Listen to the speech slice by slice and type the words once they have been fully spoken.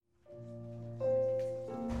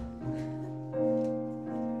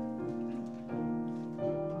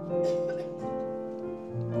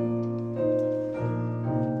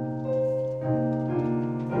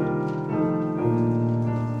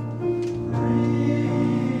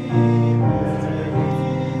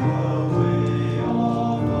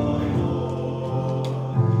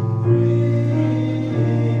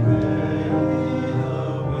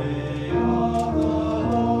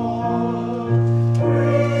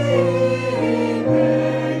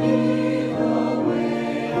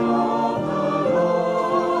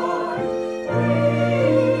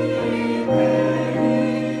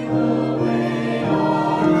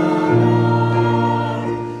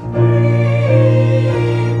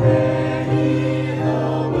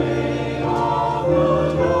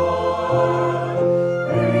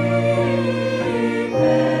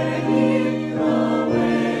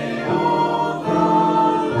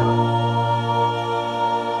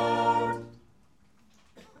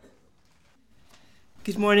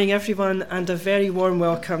Good morning, everyone, and a very warm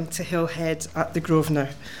welcome to Hillhead at the Grosvenor.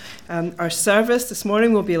 Our service this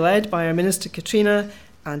morning will be led by our Minister Katrina,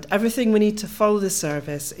 and everything we need to follow the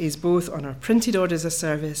service is both on our printed orders of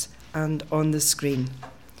service and on the screen.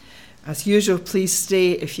 As usual, please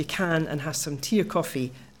stay if you can and have some tea or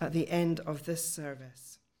coffee at the end of this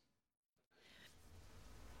service.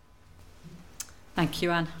 Thank you,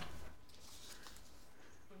 Anne.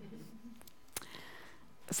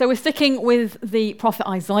 So we're sticking with the prophet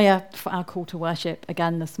Isaiah for our call to worship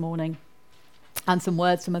again this morning, and some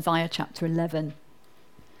words from Isaiah chapter 11.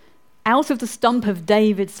 Out of the stump of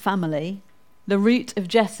David's family, the root of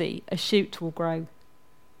Jesse, a shoot will grow.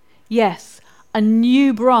 Yes, a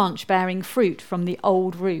new branch bearing fruit from the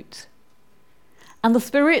old root. And the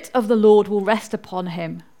Spirit of the Lord will rest upon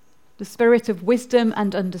him, the Spirit of wisdom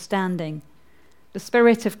and understanding, the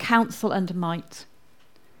Spirit of counsel and might,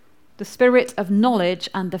 the Spirit of knowledge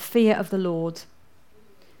and the fear of the Lord.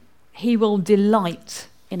 He will delight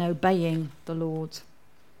in obeying the Lord.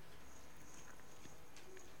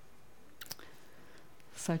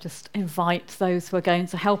 So just invite those who are going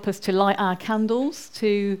to help us to light our candles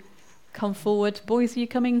to come forward. Boys, are you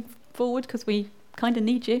coming forward? Because we kind of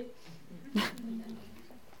need you.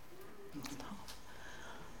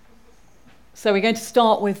 So we're going to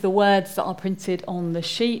start with the words that are printed on the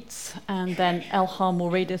sheets, and then Elham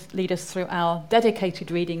will lead us through our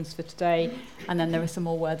dedicated readings for today, and then there are some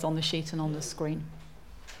more words on the sheet and on the screen.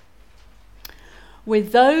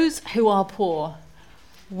 With those who are poor,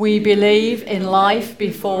 we believe in life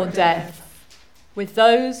before death. With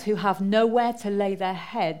those who have nowhere to lay their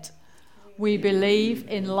head, we believe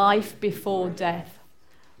in life before death.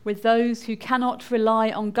 With those who cannot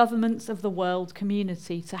rely on governments of the world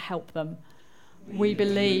community to help them, we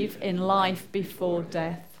believe in life before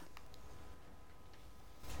death.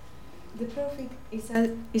 The prophet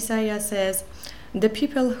Isaiah says, "The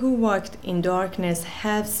people who walked in darkness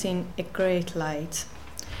have seen a great light.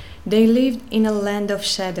 They lived in a land of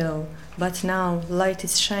shadow, but now light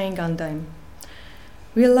is shining on them."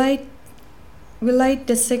 We light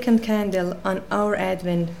the second candle on our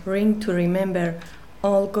Advent ring to remember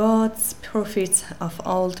all God's prophets of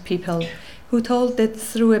old people who told the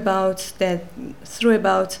truth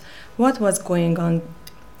about what was going on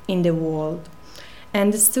in the world,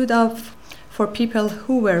 and stood up for people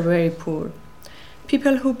who were very poor,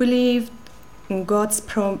 people who believed in God's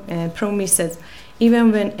promises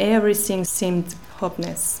even when everything seemed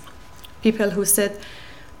hopeless, people who said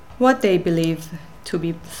what they believed to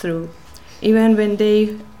be true even when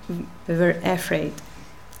they were afraid.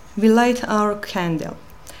 We light our candle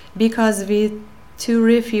because we too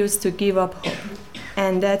refuse to give up hope,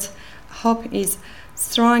 and that hope is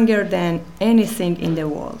stronger than anything in the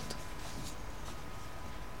world.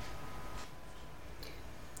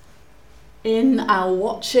 In our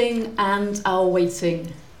watching and our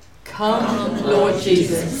waiting, come, Lord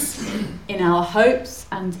Jesus. In our hopes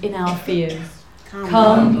and in our fears,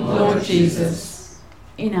 come, Lord Jesus.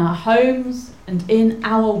 In our homes and in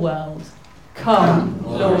our world, come,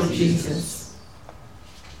 Lord Jesus.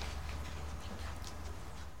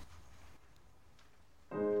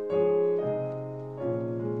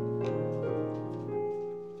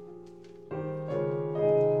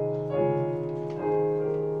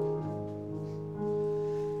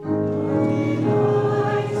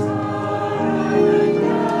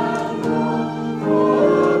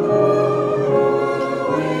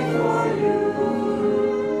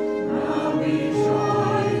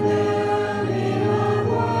 Join them in our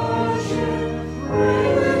worship.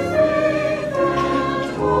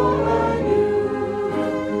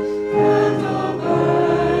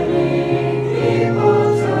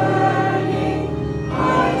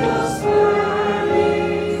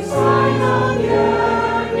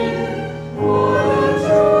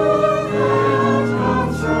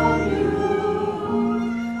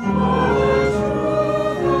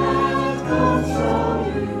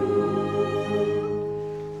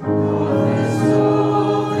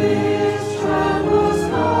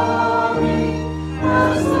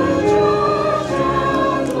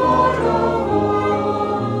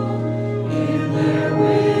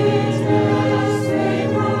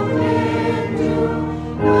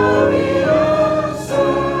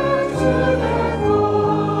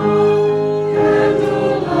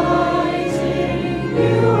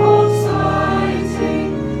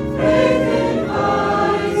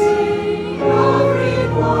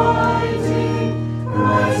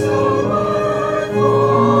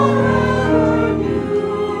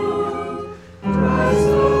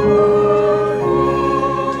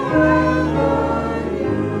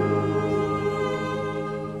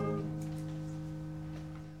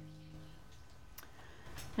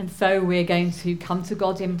 And so we're going to come to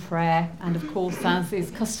God in prayer, and of course, as is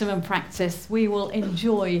custom and practice, we will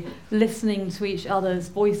enjoy listening to each other's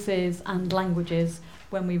voices and languages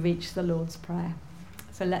when we reach the Lord's Prayer.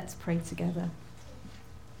 So let's pray together.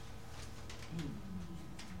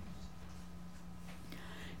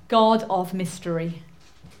 God of mystery,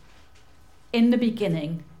 in the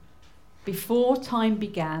beginning, before time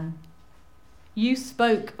began, you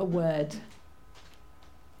spoke a word,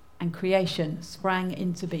 and creation sprang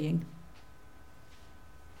into being.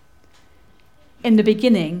 In the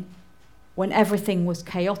beginning, when everything was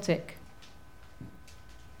chaotic,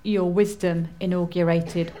 your wisdom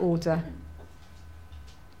inaugurated order.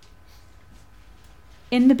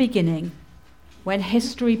 In the beginning, when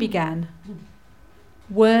history began,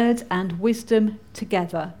 word and wisdom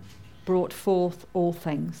together brought forth all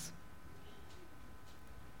things.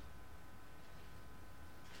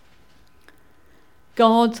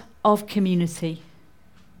 God of community,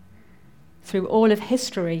 through all of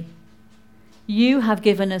history, you have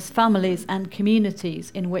given us families and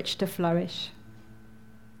communities in which to flourish.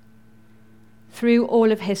 Through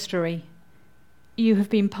all of history, you have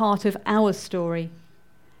been part of our story,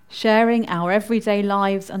 sharing our everyday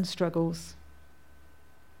lives and struggles.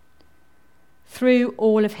 Through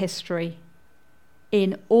all of history,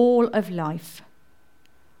 in all of life,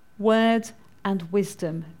 word and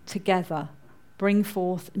wisdom together bring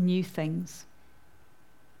forth new things.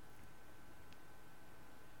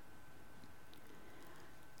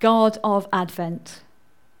 God of Advent,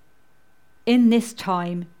 in this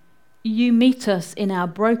time, you meet us in our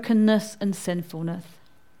brokenness and sinfulness.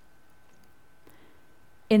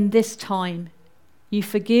 In this time, you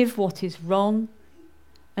forgive what is wrong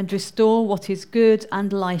and restore what is good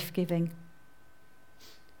and life-giving.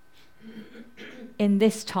 In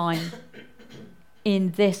this time,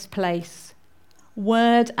 in this place,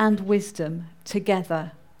 word and wisdom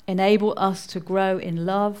together enable us to grow in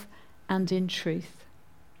love and in truth.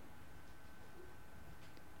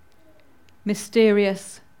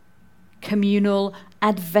 Mysterious, communal,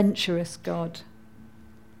 adventurous God,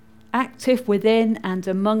 active within and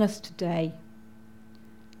among us today,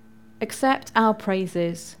 accept our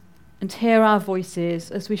praises and hear our voices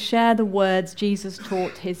as we share the words Jesus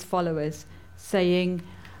taught his followers, saying,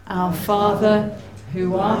 Our Father,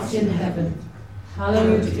 who art in heaven,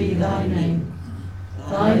 hallowed be thy name.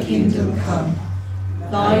 Thy kingdom come,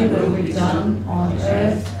 thy will be done on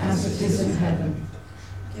earth as it is in heaven.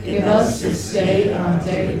 Give us this day our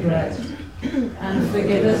daily bread, and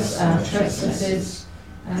forgive us our trespasses,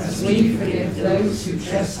 as we forgive those who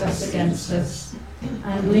trespass against us.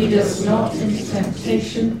 And lead us not into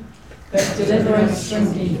temptation, but deliver us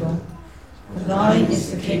from evil. For thine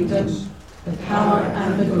is the kingdom, the power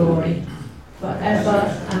and the glory,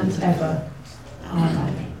 forever and ever.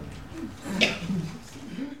 Amen.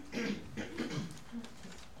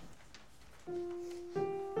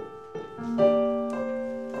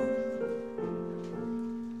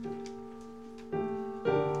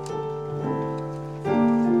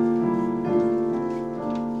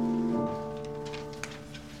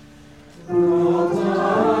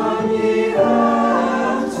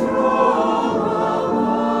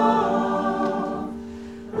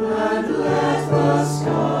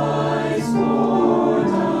 Skies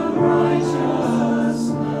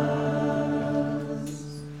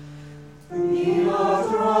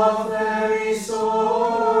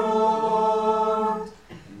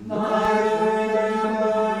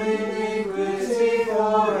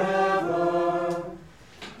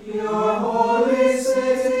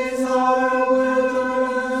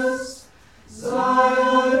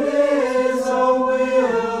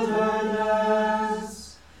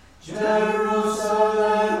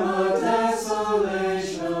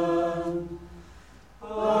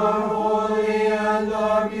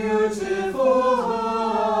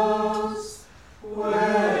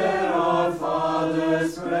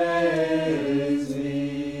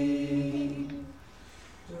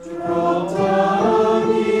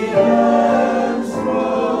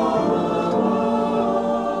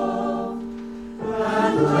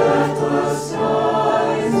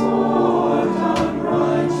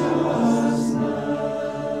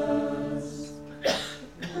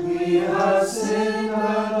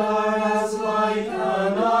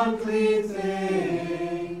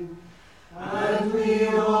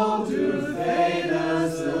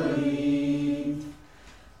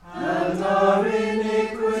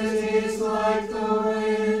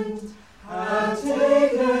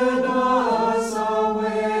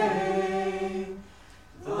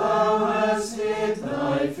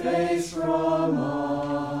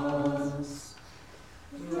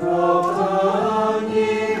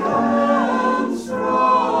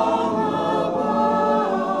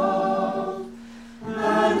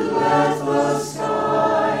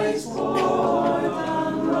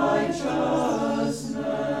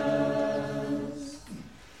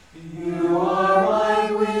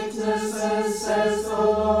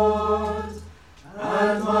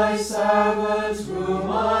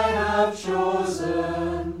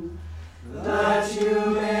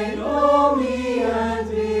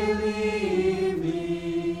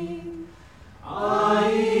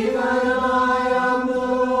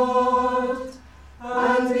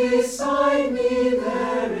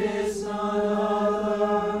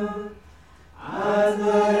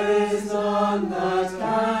none that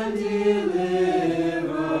can deliver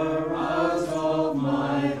out of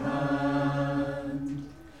my hand.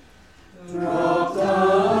 Drop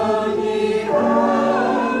down ye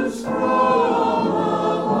hands from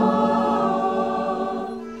above,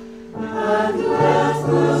 and let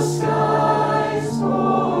the skies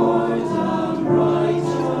pour down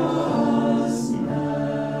righteousness.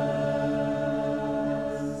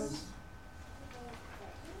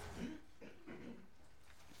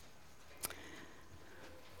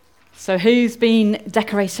 So who's been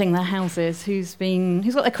decorating their houses? Who's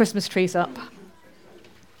got their Christmas trees up?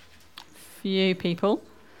 Few people.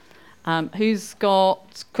 Who's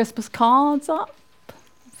got Christmas cards up?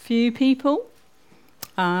 Few people.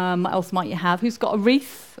 What else might you have? Who's got a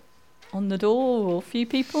wreath on the door? Or a few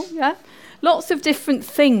people, yeah? Lots of different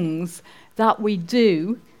things that we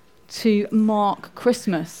do to mark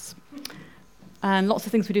Christmas. And lots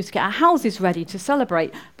of things we do to get our houses ready to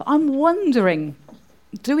celebrate. But I'm wondering,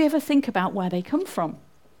 do we ever think about where they come from?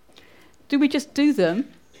 Do we just do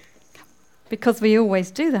them because we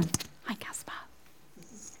always do them? Hi, Caspar.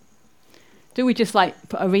 Do we just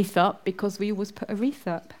put a wreath up because we always put a wreath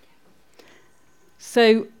up?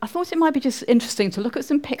 So I thought it might be just interesting to look at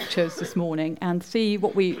some pictures this morning and see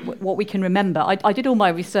what we can remember. I did all my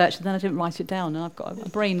research and then I didn't write it down, and I've got a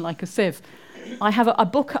brain like a sieve. I have a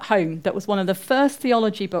book at home that was one of the first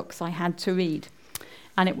theology books I had to read,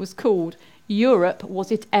 and it was called Europe,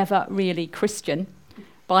 Was It Ever Really Christian?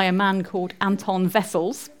 By a man called Anton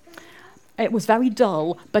Wessels. It was very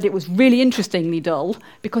dull, but it was really interestingly dull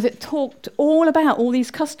because it talked all about all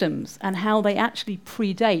these customs and how they actually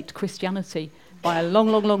predate Christianity by a long,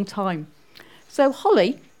 long, long time. So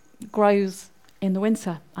holly grows in the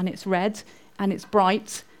winter, and it's red and it's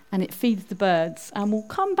bright and it feeds the birds, and we'll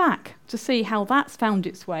come back to see how that's found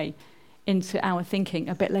its way into our thinking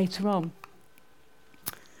a bit later on.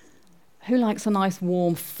 Who likes a nice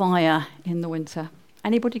warm fire in the winter?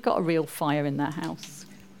 Anybody got a real fire in their house?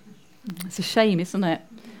 It's a shame, isn't it?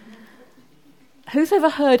 Who's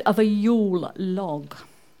ever heard of a Yule log?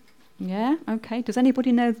 Yeah, okay. Does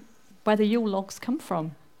anybody know where the Yule logs come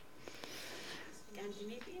from?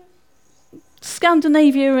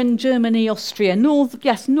 Scandinavia and Germany, Austria,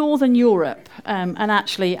 Northern Europe, and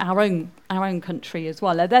actually our own country as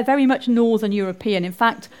well. They're very much Northern European. In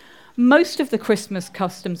fact, most of the Christmas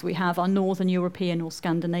customs we have are Northern European or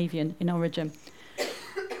Scandinavian in origin.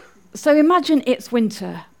 So imagine it's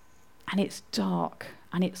winter and it's dark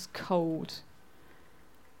and it's cold.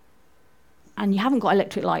 And you haven't got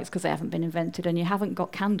electric lights because they haven't been invented, and you haven't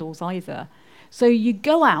got candles either. So you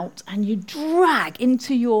go out and you drag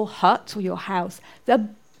into your hut or your house the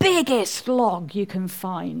biggest log you can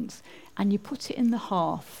find, and you put it in the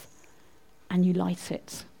hearth and you light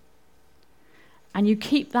it. And you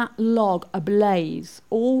keep that log ablaze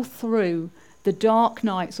all through the dark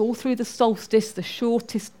nights, all through the solstice, the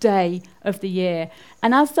shortest day of the year.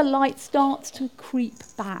 And as the light starts to creep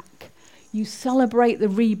back, you celebrate the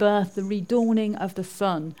rebirth, the redawning of the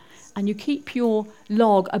sun, and you keep your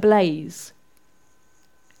log ablaze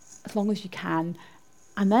as long as you can.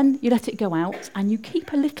 And then you let it go out, and you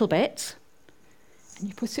keep a little bit, and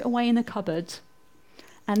you put it away in a cupboard.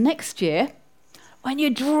 And next year, when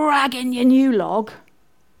you drag in your new log,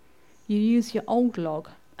 you use your old log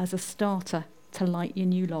as a starter to light your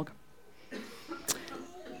new log.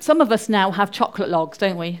 Some of us now have chocolate logs,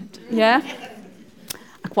 don't we? Yeah?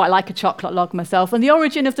 I quite like a chocolate log myself, and the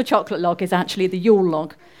origin of the chocolate log is actually the Yule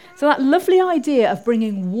log. So that lovely idea of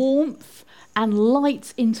bringing warmth and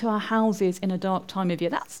light into our houses in a dark time of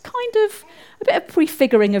year, that's kind of a bit of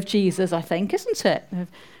prefiguring of Jesus, I think, isn't it? Of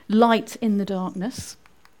light in the darkness.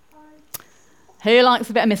 Who likes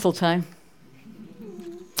a bit of mistletoe?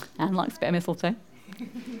 Anne likes a bit of mistletoe.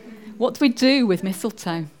 What do we do with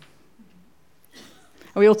mistletoe?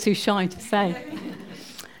 Are we all too shy to say?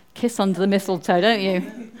 Kiss under the mistletoe, don't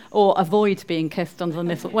you? Or avoid being kissed under the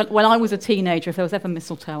mistletoe. When I was a teenager, if there was ever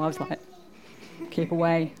mistletoe, I was like, keep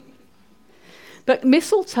away. But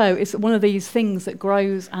mistletoe is one of these things that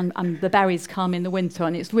grows and the berries come in the winter,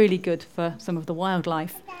 and it's really good for some of the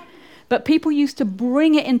wildlife. But people used to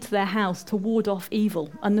bring it into their house to ward off evil.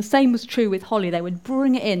 And the same was true with holly. They would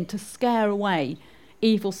bring it in to scare away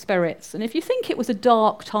evil spirits. And if you think it was a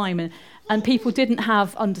dark time and people didn't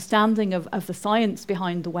have understanding of the science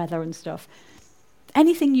behind the weather and stuff,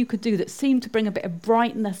 anything you could do that seemed to bring a bit of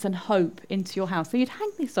brightness and hope into your house, so you'd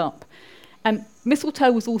hang this up.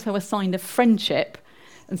 Mistletoe was also a sign of friendship,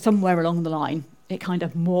 and somewhere along the line it kind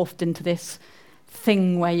of morphed into this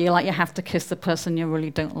thing where you have to kiss the person you really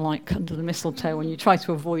don't like under the mistletoe, and you try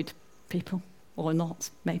to avoid people, or not.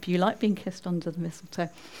 Maybe you like being kissed under the mistletoe.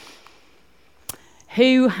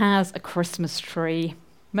 Who has a Christmas tree?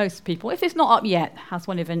 Most people, if it's not up yet, has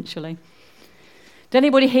one eventually. Did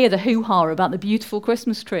anybody hear the hoo-ha about the beautiful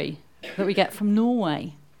Christmas tree that we get from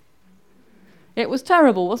Norway? It was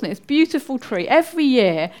terrible, wasn't it? It's a beautiful tree. Every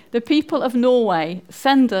year, the people of Norway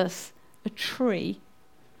send us a tree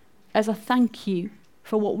as a thank you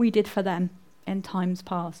for what we did for them in times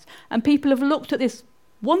past. And people have looked at this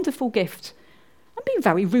wonderful gift and been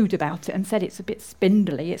very rude about it and said it's a bit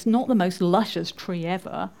spindly. It's not the most luscious tree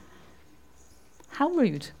ever. How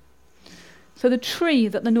rude. So the tree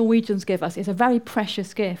that the Norwegians give us is a very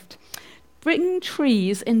precious gift. Bringing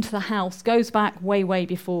trees into the house goes back way, way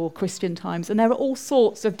before Christian times, and there are all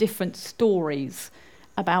sorts of different stories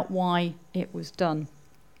about why it was done.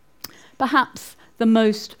 Perhaps the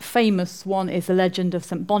most famous one is the legend of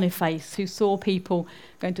St. Boniface, who saw people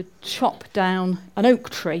going to chop down an oak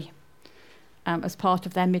tree as part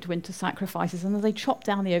of their midwinter sacrifices, and as they chopped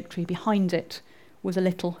down the oak tree, behind it was a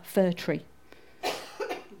little fir tree.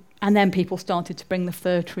 And then people started to bring the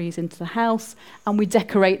fir trees into the house, and we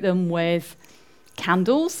decorate them with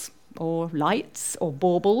candles or lights or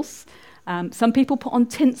baubles. Some people put on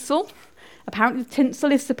tinsel. Apparently the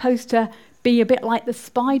tinsel is supposed to be a bit like the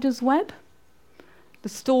spider's web. The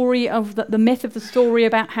story of the myth of the story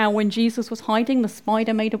about how when Jesus was hiding, the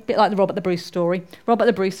spider made a bit like the Robert the Bruce story. Robert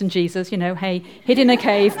the Bruce and Jesus, hid in a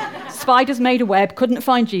cave. Spiders made a web, couldn't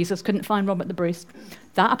find Jesus, couldn't find Robert the Bruce.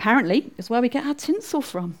 That apparently is where we get our tinsel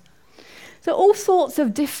from. So all sorts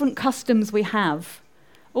of different customs we have,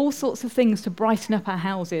 all sorts of things to brighten up our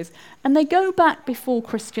houses, and they go back before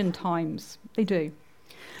Christian times. They do.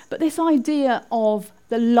 But this idea of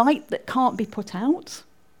the light that can't be put out,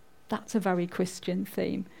 that's a very Christian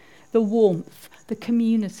theme. The warmth, the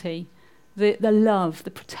community, the love, the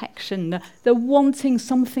protection, the wanting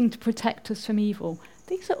something to protect us from evil.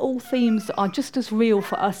 These are all themes that are just as real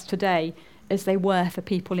for us today as they were for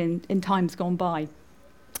people in times gone by.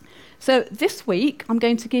 So this week, I'm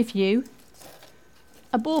going to give you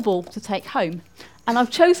a bauble to take home. And I've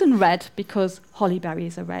chosen red because holly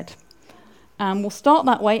berries are red. We'll start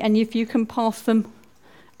that way, and if you can pass them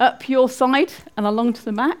up your side and along to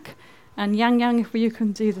the back, and Yang, if you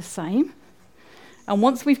can do the same. And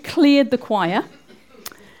once we've cleared the choir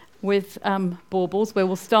with baubles, we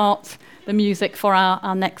will start the music for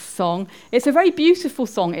our next song. It's a very beautiful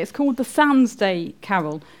song. It's called the Sands Day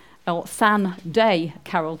Carol, or San Day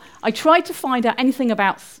Carol. I tried to find out anything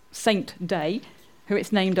about Saint Day, who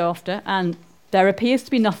it's named after, and there appears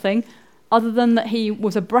to be nothing other than that he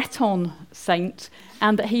was a Breton saint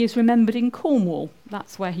and that he is remembered in Cornwall.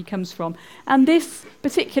 That's where he comes from. And this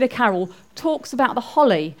particular carol talks about the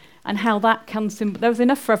holly and how that comes in. There was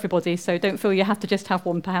enough for everybody, so don't feel you have to just have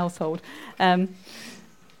one per household.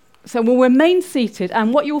 So we'll remain seated,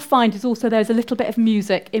 and what you'll find is also there's a little bit of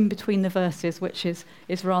music in between the verses, which is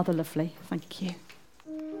rather lovely. Thank you.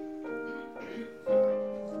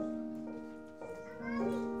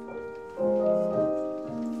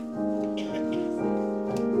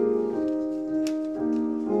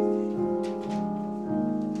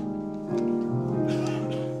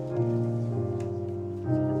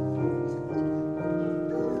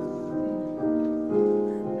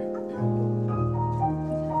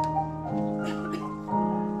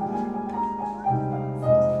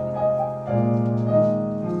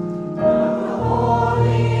 Oh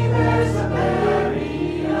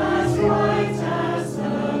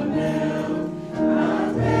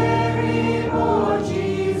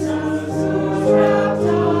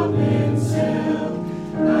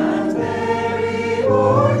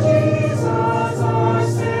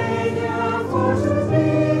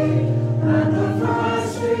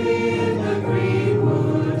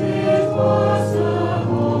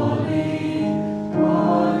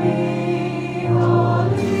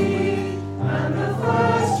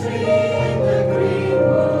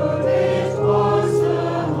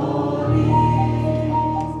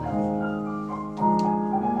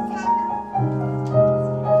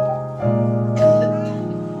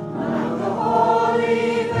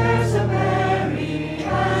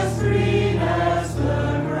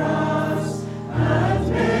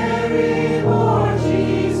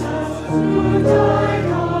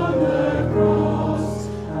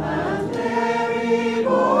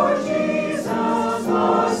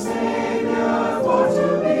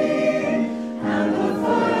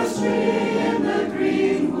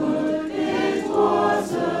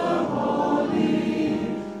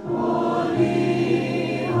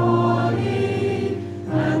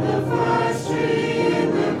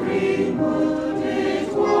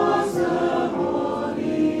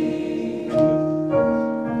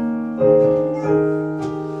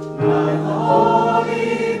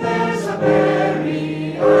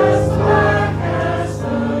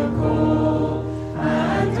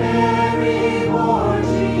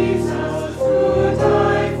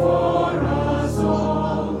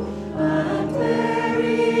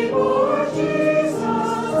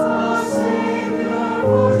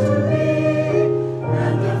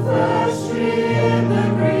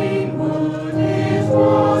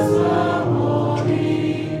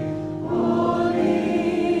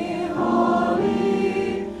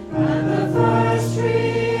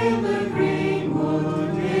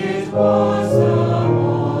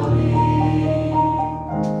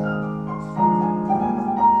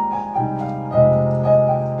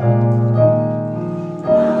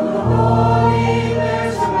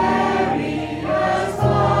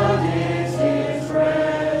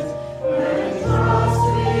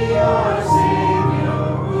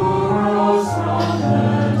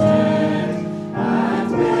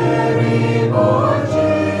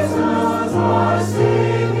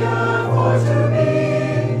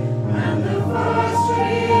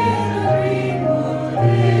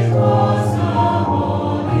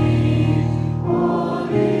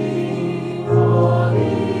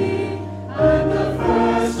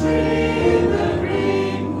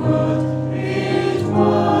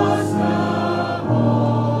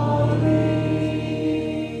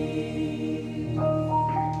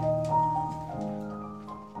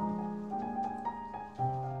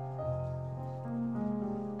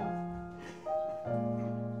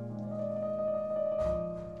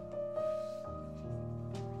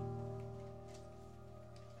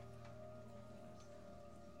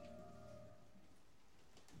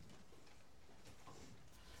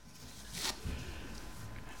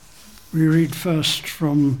We read first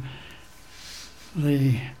from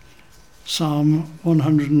the Psalm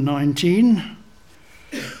 119.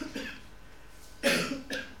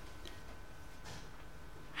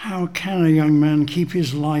 How can a young man keep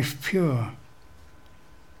his life pure?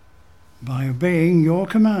 By obeying your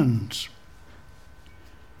commands.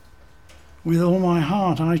 With all my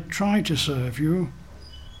heart I try to serve you.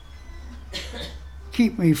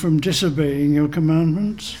 Keep me from disobeying your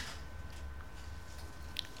commandments.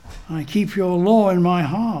 I keep your law in my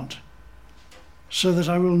heart, so that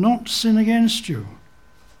I will not sin against you.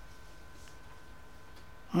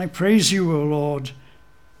 I praise you, O Lord.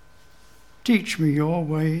 Teach me your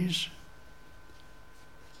ways.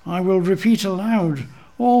 I will repeat aloud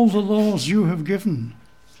all the laws you have given.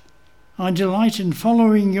 I delight in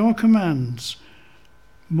following your commands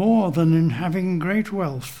more than in having great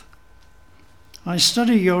wealth. I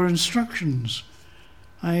study your instructions.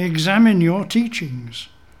 I examine your teachings.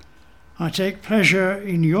 I take pleasure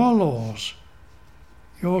in your laws.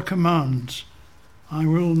 Your commands I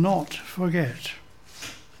will not forget.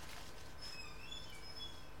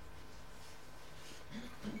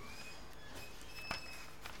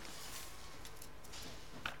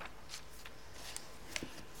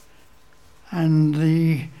 And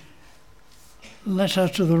the letter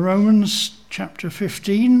to the Romans, chapter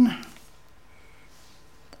 15.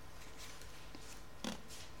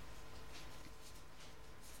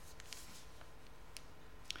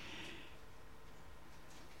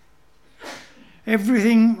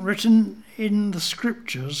 Everything written in the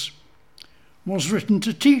Scriptures was written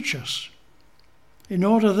to teach us, in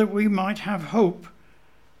order that we might have hope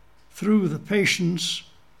through the patience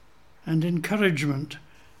and encouragement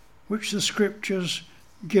which the Scriptures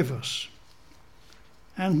give us.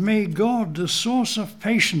 And may God, the source of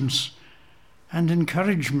patience and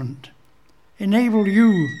encouragement, enable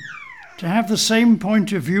you to have the same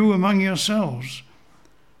point of view among yourselves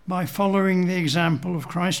by following the example of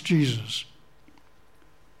Christ Jesus,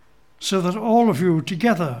 so that all of you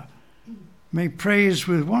together may praise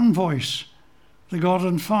with one voice the God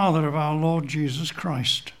and Father of our Lord Jesus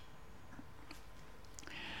Christ.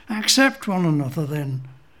 Accept one another then,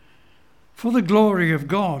 for the glory of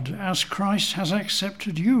God, as Christ has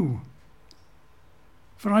accepted you.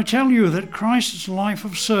 For I tell you that Christ's life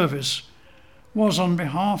of service was on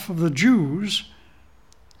behalf of the Jews,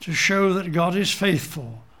 to show that God is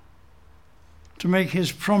faithful, to make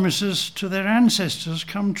his promises to their ancestors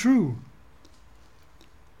come true,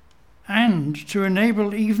 and to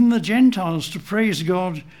enable even the Gentiles to praise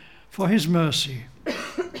God for his mercy.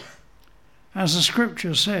 As the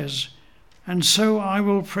Scripture says, and so I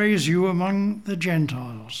will praise you among the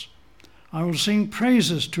Gentiles. I will sing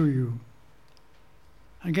praises to you.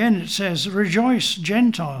 Again it says, rejoice,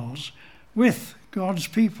 Gentiles, with God's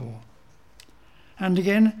people. And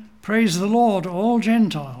again, praise the Lord, all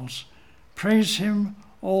Gentiles. Praise him,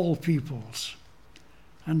 all peoples.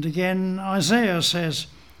 And again, Isaiah says,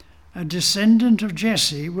 a descendant of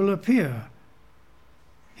Jesse will appear.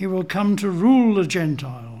 He will come to rule the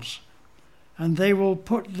Gentiles, and they will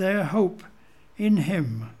put their hope in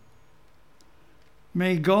him.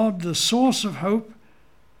 May God, the source of hope,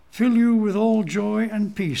 fill you with all joy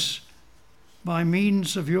and peace by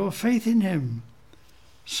means of your faith in him,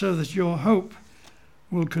 so that your hope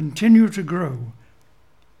will continue to grow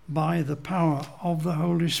by the power of the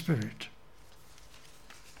Holy Spirit.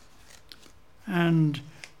 And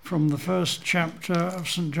from the first chapter of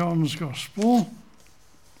St. John's Gospel,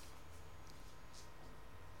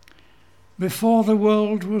 Before the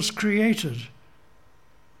world was created,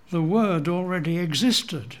 the Word already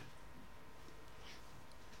existed.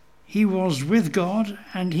 He was with God,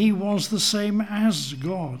 and he was the same as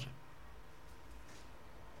God.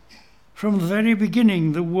 From the very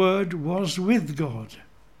beginning, the Word was with God.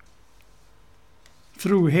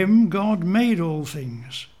 Through him, God made all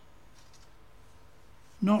things.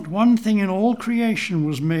 Not one thing in all creation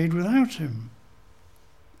was made without him.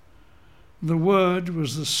 The Word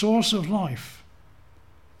was the source of life,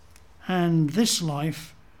 and this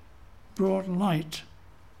life brought light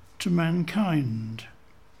to mankind.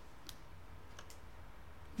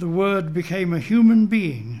 The Word became a human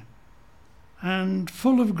being and,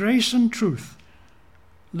 full of grace and truth,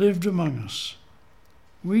 lived among us.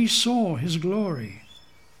 We saw his glory,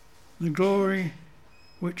 the glory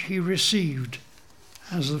which he received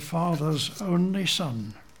as the Father's only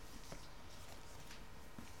Son.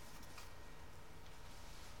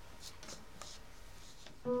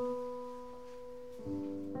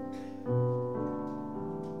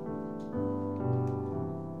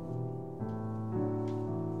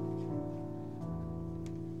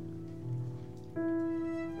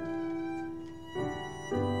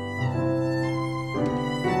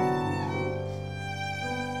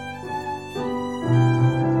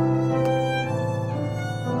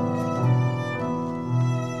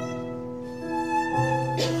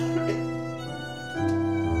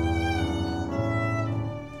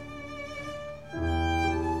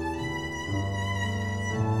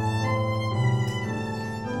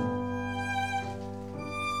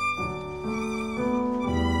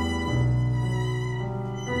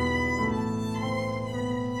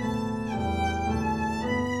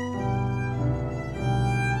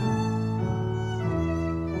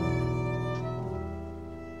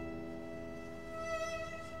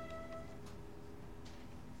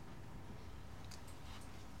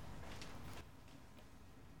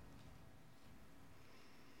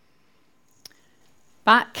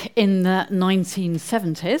 Back in the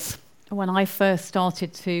 1970s, when I first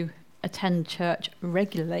started to attend church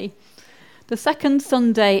regularly, the second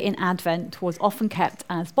Sunday in Advent was often kept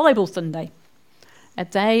as Bible Sunday, a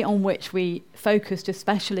day on which we focused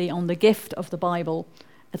especially on the gift of the Bible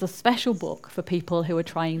as a special book for people who are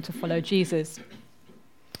trying to follow Jesus.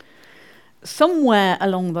 Somewhere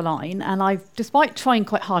along the line, and despite trying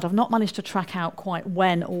quite hard, I've not managed to track out quite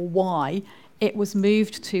when or why, it was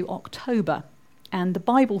moved to October. And the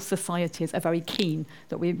Bible societies are very keen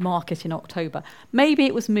that we mark it in October. Maybe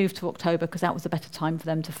it was moved to October because that was a better time for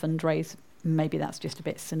them to fundraise. Maybe that's just a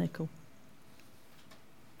bit cynical.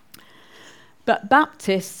 But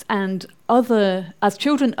Baptists and as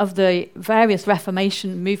children of the various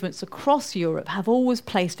Reformation movements across Europe, have always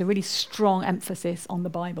placed a really strong emphasis on the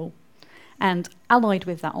Bible, and allied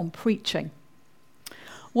with that on preaching.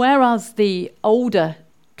 Whereas the older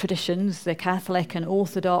traditions, the Catholic and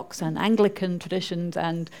Orthodox and Anglican traditions,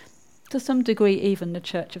 and to some degree even the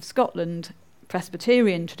Church of Scotland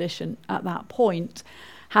Presbyterian tradition at that point,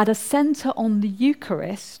 had a centre on the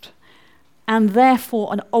Eucharist and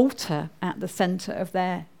therefore an altar at the centre of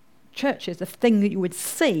their churches. The thing that you would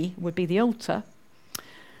see would be the altar.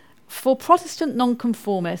 For Protestant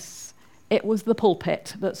nonconformists, it was the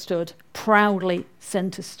pulpit that stood proudly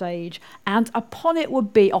centre stage, and upon it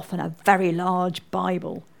would be often a very large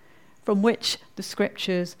Bible, from which the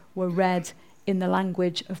scriptures were read in the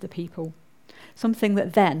language of the people, something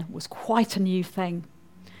that then was quite a new thing.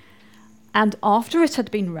 And after it had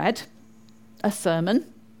been read, a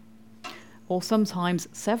sermon, or sometimes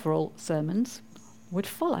several sermons, would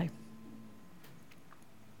follow.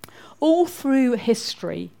 All through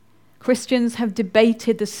history, Christians have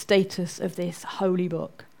debated the status of this holy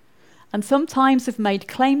book, and sometimes have made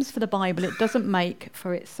claims for the Bible it doesn't make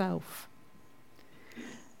for itself.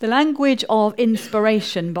 The language of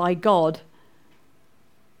inspiration by God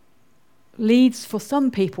leads for some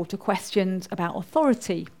people to questions about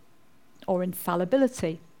authority or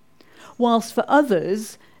infallibility, whilst for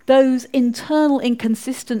others, those internal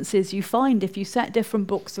inconsistencies you find if you set different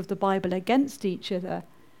books of the Bible against each other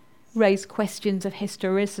raise questions of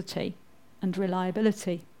historicity and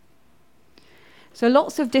reliability. So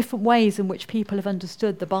lots of different ways in which people have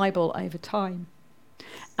understood the Bible over time.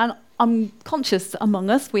 And I'm conscious that among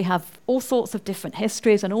us we have all sorts of different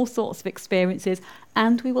histories and all sorts of experiences,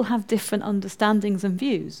 and we will have different understandings and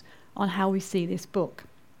views on how we see this book.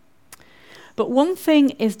 But one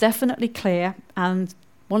thing is definitely clear, and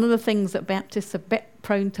one of the things that Baptists are a bit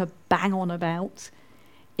prone to bang on about,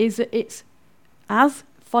 is that it's, as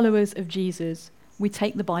followers of Jesus, we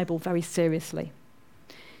take the Bible very seriously.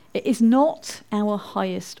 It is not our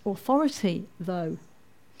highest authority, though.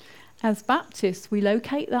 As Baptists, we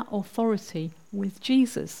locate that authority with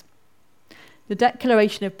Jesus. The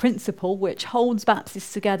Declaration of Principle, which holds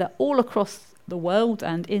Baptists together all across the world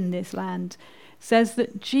and in this land, says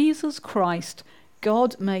that Jesus Christ,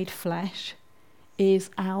 God made flesh, is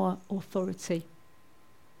our authority.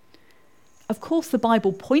 Of course, the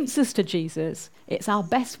Bible points us to Jesus. It's our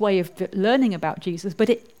best way of learning about Jesus, but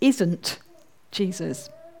it isn't Jesus.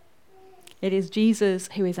 It is Jesus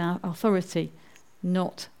who is our authority,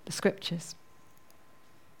 not the scriptures.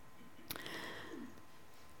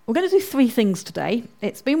 We're going to do 3 things today.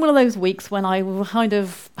 It's been one of those weeks when I kind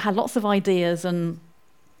of had lots of ideas and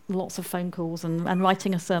lots of phone calls, and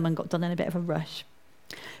writing a sermon got done in a bit of a rush.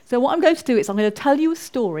 So what I'm going to do is I'm going to tell you a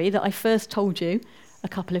story that I first told you a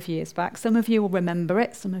couple of years back. Some of you will remember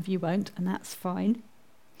it, some of you won't, and that's fine.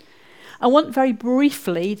 I want very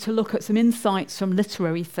briefly to look at some insights from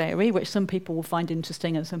literary theory, which some people will find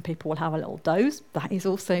interesting and some people will have a little doze. That is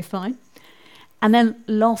also fine. And then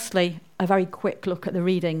lastly, a very quick look at the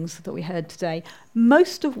readings that we heard today,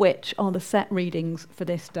 most of which are the set readings for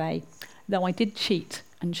this day, though I did cheat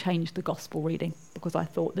and change the gospel reading because I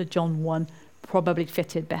thought the John 1 probably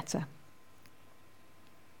fitted better.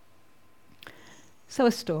 So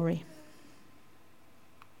a story.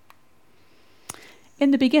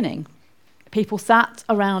 In the beginning, people sat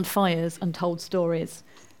around fires and told stories,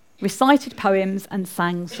 recited poems and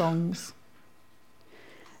sang songs.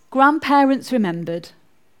 Grandparents remembered,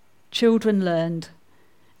 children learned,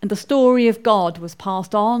 and the story of God was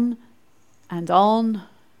passed on and on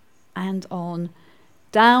and on,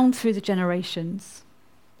 down through the generations.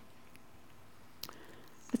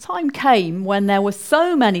 The time came when there were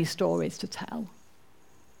so many stories to tell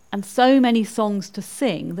and so many songs to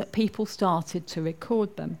sing that people started to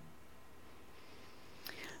record them.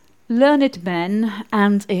 Learned men,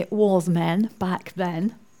 and it was men back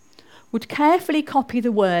then, would carefully copy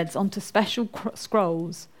the words onto special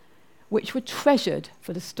scrolls which were treasured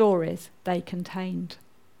for the stories they contained.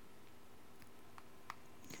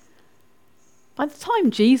 By the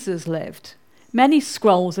time Jesus lived, many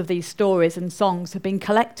scrolls of these stories and songs had been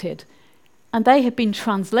collected, and they had been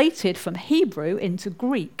translated from Hebrew into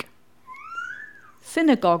Greek.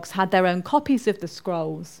 Synagogues had their own copies of the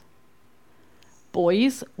scrolls.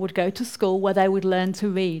 Boys would go to school where they would learn to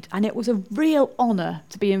read, and it was a real honour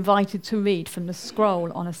to be invited to read from the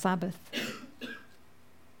scroll on a Sabbath.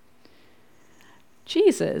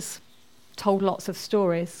 Jesus told lots of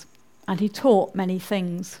stories, and he taught many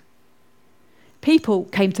things. People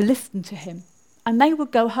came to listen to him, and they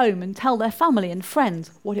would go home and tell their family and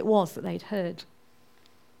friends what it was that they'd heard.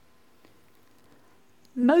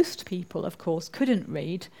 Most people, of course, couldn't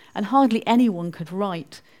read, and hardly anyone could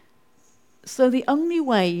write. So the only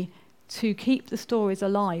way to keep the stories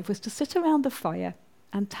alive was to sit around the fire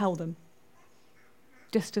and tell them,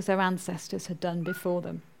 just as their ancestors had done before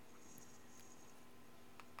them.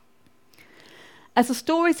 As the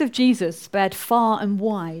stories of Jesus spread far and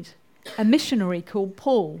wide, a missionary called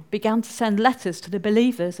Paul began to send letters to the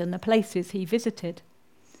believers in the places he visited.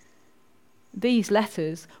 These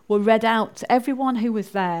letters were read out to everyone who was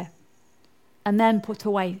there and then put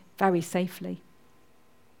away very safely.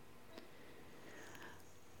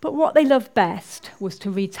 But what they loved best was to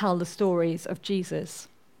retell the stories of Jesus.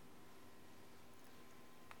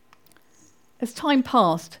 As time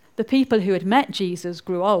passed, the people who had met Jesus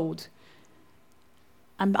grew old,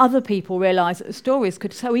 and other people realised that the stories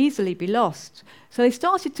could so easily be lost. So they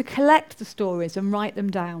started to collect the stories and write them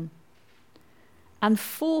down. And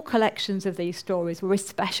 4 collections of these stories were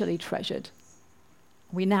especially treasured.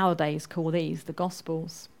 We nowadays call these the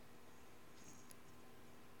Gospels.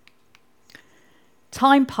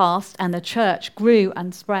 Time passed and the church grew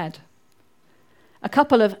and spread. A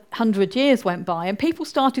couple of 100 years went by and people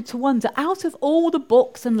started to wonder, out of all the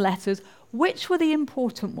books and letters, which were the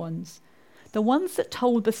important ones? The ones that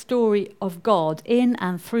told the story of God in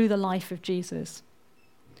and through the life of Jesus.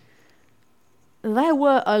 There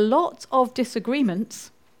were a lot of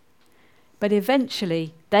disagreements, but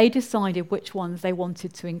eventually they decided which ones they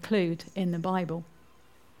wanted to include in the Bible.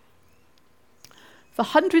 For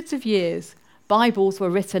hundreds of years, Bibles were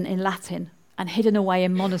written in Latin and hidden away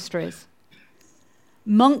in monasteries.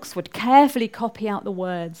 Monks would carefully copy out the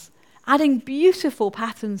words, adding beautiful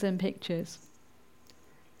patterns and pictures.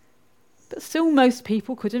 But still most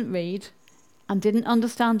people couldn't read and didn't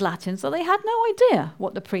understand Latin, so they had no idea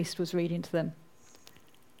what the priest was reading to them.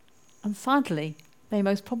 And sadly, they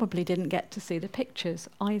most probably didn't get to see the pictures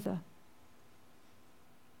either.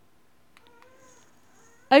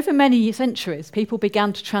 Over many centuries, people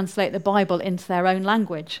began to translate the Bible into their own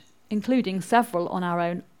language, including several on our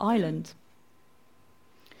own island.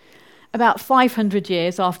 About 500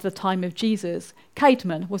 years after the time of Jesus,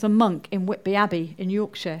 Caedmon was a monk in Whitby Abbey in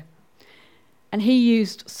Yorkshire. And he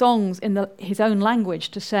used songs in his own language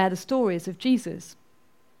to share the stories of Jesus.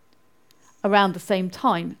 Around the same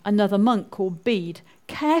time, another monk called Bede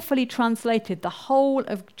carefully translated the whole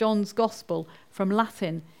of John's Gospel from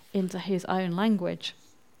Latin into his own language.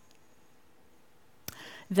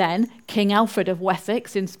 Then, King Alfred of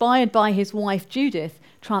Wessex, inspired by his wife Judith,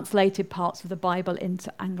 translated parts of the Bible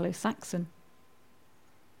into Anglo-Saxon.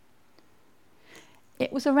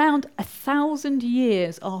 It was around 1,000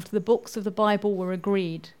 years after the books of the Bible were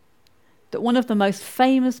agreed that one of the most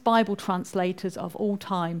famous Bible translators of all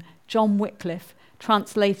time, John Wycliffe,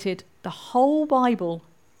 translated the whole Bible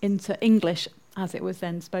into English as it was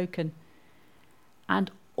then spoken. And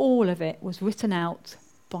all of it was written out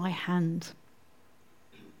by hand.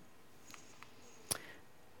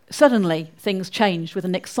 Suddenly, things changed with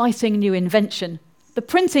an exciting new invention, the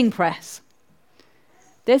printing press.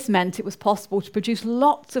 This meant it was possible to produce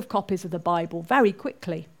lots of copies of the Bible very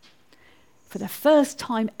quickly. For the first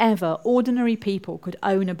time ever, ordinary people could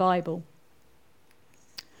own a Bible.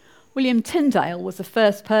 William Tyndale was the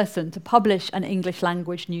first person to publish an English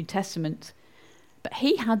language New Testament, but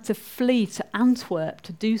he had to flee to Antwerp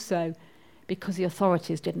to do so because the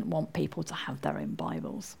authorities didn't want people to have their own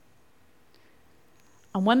Bibles.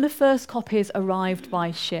 And when the first copies arrived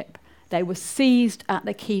by ship, they were seized at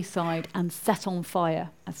the quayside and set on fire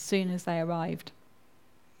as soon as they arrived.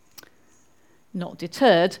 Not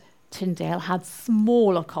deterred, Tyndale had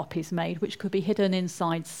smaller copies made which could be hidden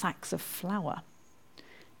inside sacks of flour.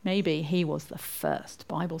 Maybe he was the first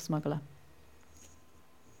Bible smuggler.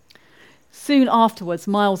 Soon afterwards,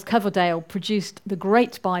 Miles Coverdale produced the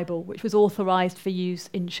Great Bible, which was authorised for use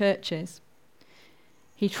in churches.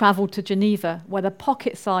 He travelled to Geneva, where the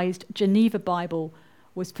pocket-sized Geneva Bible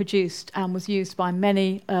was produced and was used by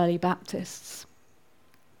many early Baptists.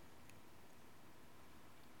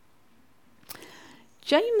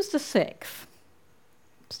 James VI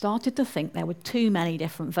started to think there were too many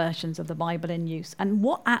different versions of the Bible in use, and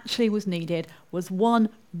what actually was needed was one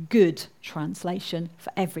good translation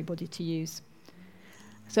for everybody to use.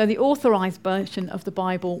 So the authorised version of the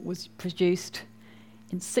Bible was produced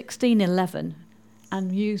in 1611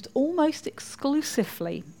 and used almost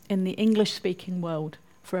exclusively in the English-speaking world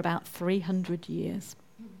for about 300 years.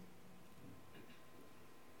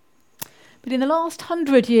 But in the last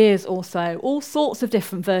 100 years or so, all sorts of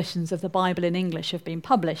different versions of the Bible in English have been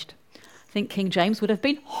published. I think King James would have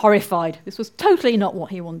been horrified. This was totally not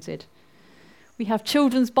what he wanted. We have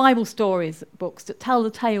children's Bible stories books that tell the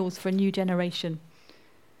tales for a new generation.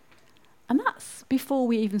 And that's before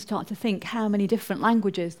we even start to think how many different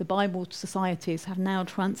languages the Bible societies have now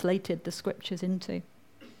translated the scriptures into.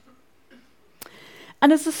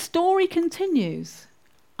 And as the story continues,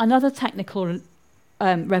 another technical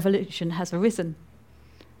revolution has arisen.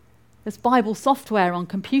 There's Bible software on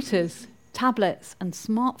computers, tablets, and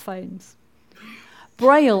smartphones.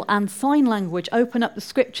 Braille and sign language open up the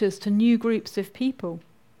scriptures to new groups of people.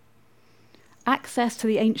 Access to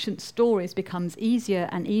the ancient stories becomes easier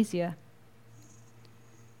and easier.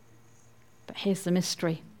 But here's the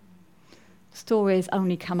mystery. Stories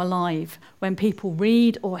only come alive when people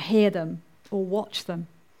read or hear them or watch them,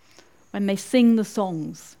 when they sing the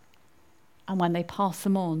songs, and when they pass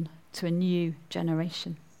them on to a new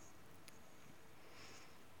generation.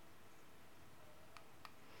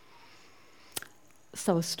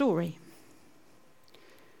 So a story.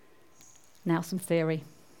 Now some theory.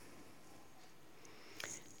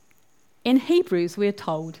 In Hebrews we are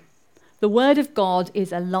told, the word of God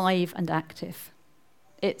is alive and active.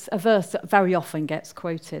 It's a verse that very often gets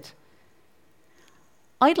quoted.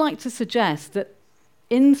 I'd like to suggest that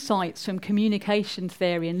insights from communication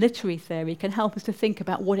theory and literary theory can help us to think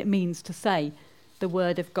about what it means to say the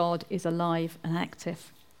word of God is alive and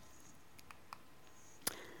active.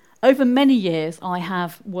 Over many years, I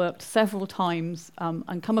have worked several times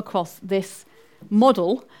and come across this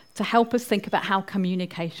model to help us think about how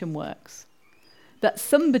communication works. That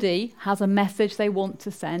somebody has a message they want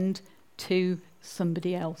to send to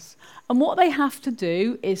somebody else. And what they have to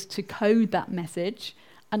do is to code that message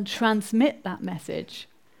and transmit that message.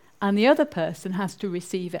 And the other person has to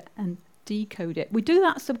receive it and decode it. We do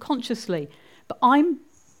that subconsciously, but I'm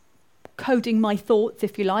coding my thoughts,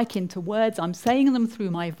 if you like, into words. I'm saying them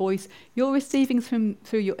through my voice. You're receiving them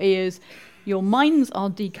through your ears. Your minds are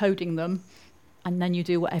decoding them, and then you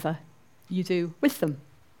do whatever you do with them.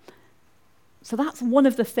 So that's one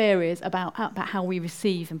of the theories about how we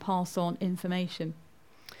receive and pass on information.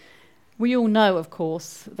 We all know, of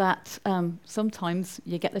course, that sometimes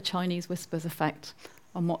you get the Chinese whispers effect,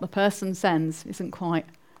 and what the person sends isn't quite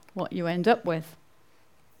what you end up with.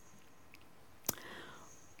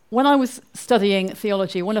 When I was studying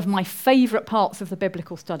theology, one of my favourite parts of the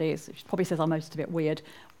biblical studies, which probably says I'm most of it weird,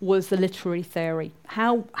 was the literary theory.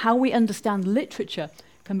 How we understand literature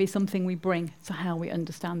can be something we bring to how we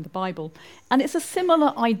understand the Bible. And it's a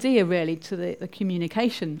similar idea, really, to the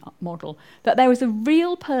communication model, that there is a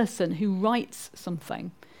real person who writes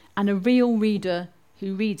something and a real reader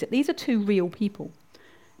who reads it. These are two real people.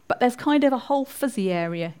 But there's kind of a whole fuzzy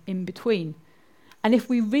area in between. And if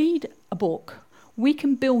we read a book, we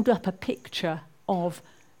can build up a picture of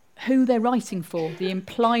who they're writing for, the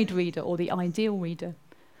implied reader or the ideal reader.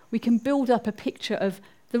 We can build up a picture of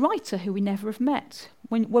the writer who we never have met.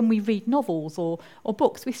 When we read novels or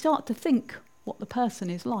books, we start to think what the person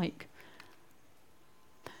is like.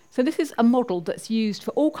 So this is a model that's used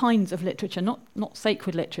for all kinds of literature, not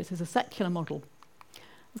sacred literature. It's a secular model.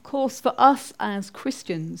 Of course, for us as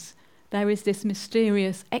Christians, there is this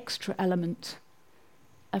mysterious extra element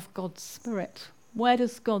of God's Spirit. Where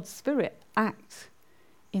does God's Spirit act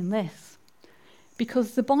in this?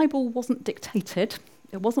 Because the Bible wasn't dictated,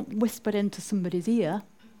 it wasn't whispered into somebody's ear.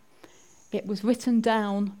 It was written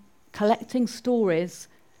down, collecting stories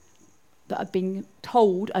that had been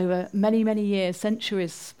told over many, many years,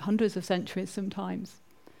 centuries, hundreds of centuries sometimes.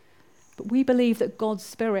 But we believe that God's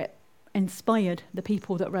Spirit inspired the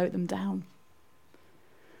people that wrote them down.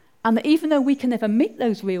 And that even though we can never meet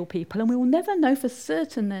those real people, and we will never know for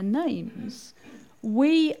certain their names,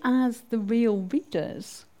 we as the real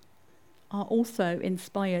readers are also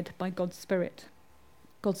inspired by God's Spirit.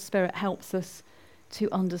 God's Spirit helps us to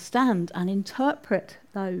understand and interpret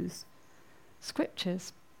those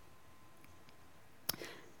scriptures.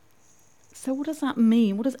 So what does that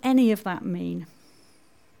mean? What does any of that mean?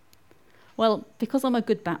 Well, because I'm a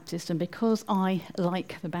good Baptist and because I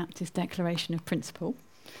like the Baptist Declaration of Principle,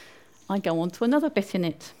 I go on to another bit in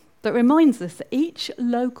it that reminds us that each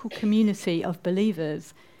local community of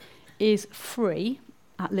believers is free,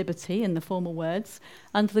 at liberty in the formal words,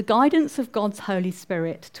 under the guidance of God's Holy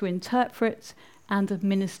Spirit to interpret and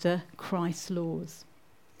administer Christ's laws.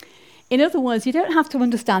 In other words, you don't have to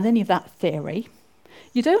understand any of that theory.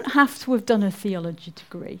 You don't have to have done a theology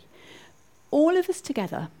degree. All of us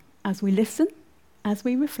together, as we listen, as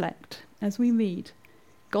we reflect, as we read,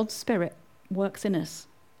 God's Spirit works in us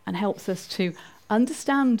and helps us to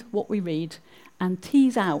understand what we read and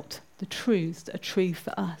tease out the truths that are true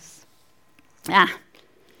for us.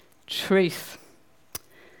 Truth.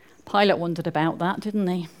 Pilate wondered about that, didn't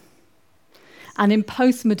he? And in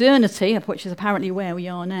post-modernity, which is apparently where we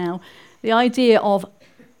are now, the idea of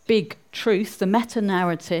big truth, the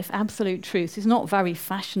meta-narrative, absolute truth, is not very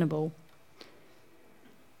fashionable.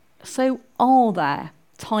 So are there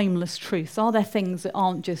timeless truths? Are there things that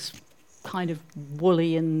aren't just kind of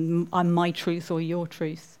woolly and I'm my truth or your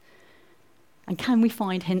truth? And can we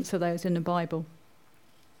find hints of those in the Bible?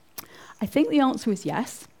 I think the answer is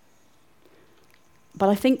yes. But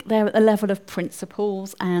I think they're at the level of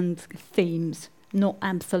principles and themes, not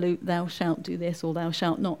absolute thou shalt do this or thou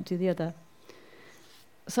shalt not do the other.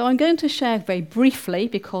 So I'm going to share very briefly,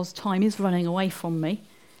 because time is running away from me,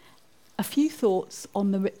 a few thoughts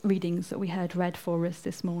on the readings that we heard read for us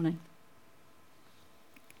this morning.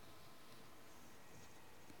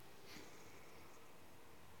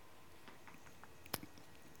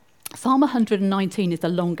 Psalm 119 is the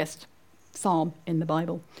longest psalm in the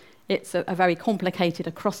Bible. It's a very complicated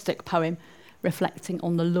acrostic poem reflecting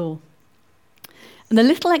on the law. And the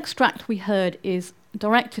little extract we heard is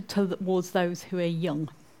directed towards those who are young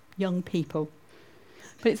people.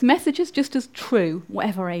 But its message is just as true,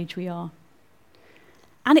 whatever age we are.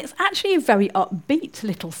 And it's actually a very upbeat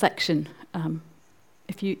little section,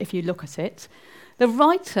 if you look at it. The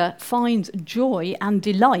writer finds joy and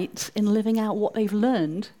delight in living out what they've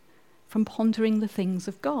learned from pondering the things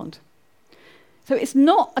of God. So it's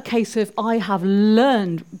not a case of I have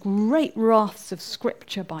learned great rafts of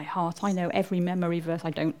scripture by heart. I know every memory verse. I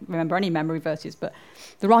don't remember any memory verses, but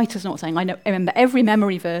the writer's not saying I remember every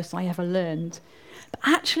memory verse I ever learned. But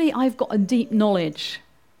actually I've got a deep knowledge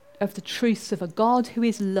of the truths of a God who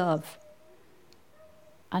is love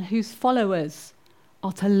and whose followers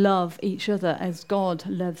are to love each other as God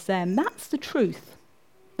loves them. That's the truth,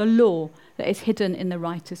 the law that is hidden in the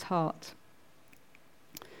writer's heart.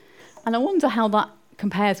 And I wonder how that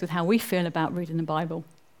compares with how we feel about reading the Bible.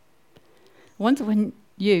 I wonder when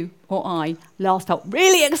you or I last felt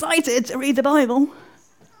really excited to read the Bible.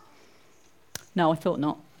 No, I thought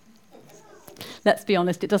not. Let's be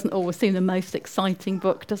honest, it doesn't always seem the most exciting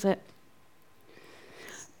book, does it?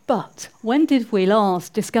 But when did we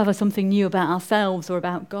last discover something new about ourselves or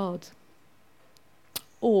about God?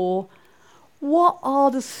 Or What are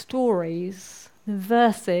the stories, the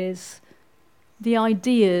verses, the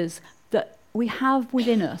ideas that we have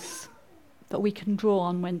within us that we can draw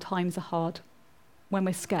on when times are hard, when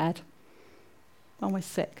we're scared, when we're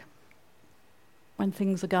sick, when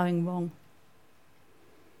things are going wrong?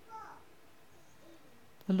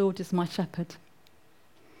 The Lord is my shepherd.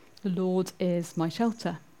 The Lord is my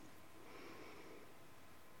shelter.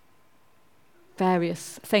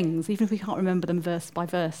 Various things, even if we can't remember them verse by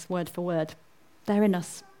verse, word for word, they're in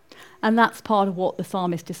us. And that's part of what the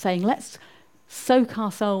psalmist is saying. Let's soak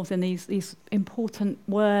ourselves in these important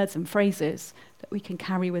words and phrases that we can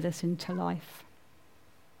carry with us into life.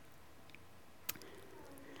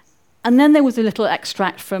 And then there was a little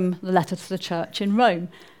extract from the letter to the church in Rome.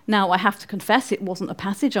 Now, I have to confess, it wasn't a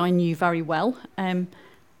passage I knew very well, and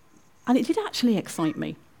it did actually excite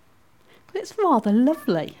me. But it's rather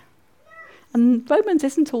lovely. And Romans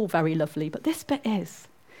isn't all very lovely, but this bit is.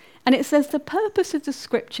 And it says the purpose of the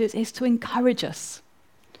scriptures is to encourage us,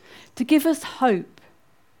 to give us hope.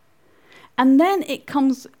 And then it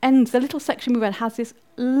ends, the little section we read has this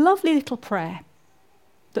lovely little prayer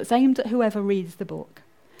that's aimed at whoever reads the book.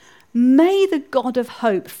 May the God of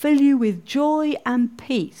hope fill you with joy and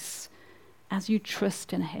peace as you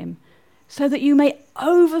trust in him, so that you may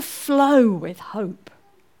overflow with hope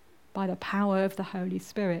by the power of the Holy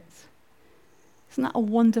Spirit. Isn't that a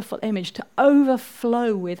wonderful image, to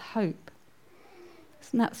overflow with hope?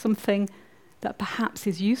 Isn't that something that perhaps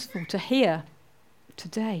is useful to hear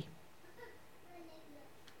today?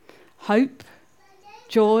 Hope,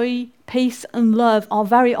 joy, peace and love are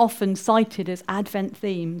very often cited as Advent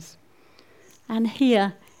themes. And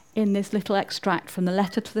here, in this little extract from the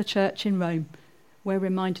letter to the church in Rome, we're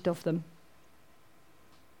reminded of them.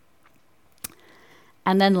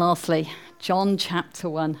 And then lastly, John chapter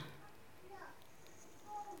 1.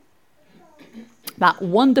 That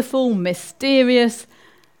wonderful, mysterious,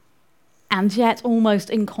 and yet almost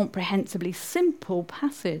incomprehensibly simple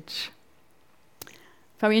passage.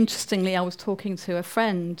 Very interestingly, I was talking to a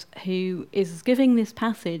friend who is giving this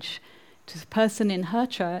passage to a person in her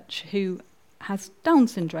church who has Down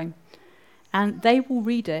syndrome. And they will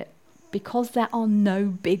read it because there are no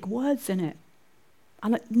big words in it.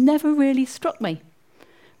 And it never really struck me.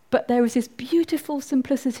 But there is this beautiful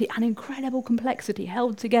simplicity and incredible complexity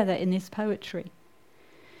held together in this poetry.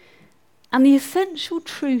 And the essential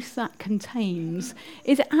truth that contains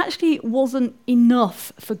is it actually wasn't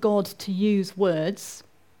enough for God to use words,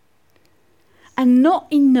 and not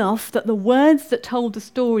enough that the words that told the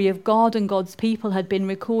story of God and God's people had been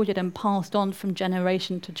recorded and passed on from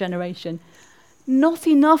generation to generation. Not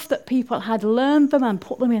enough that people had learned them and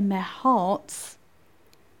put them in their hearts,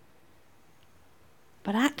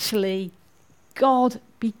 but actually God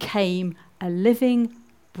became a living,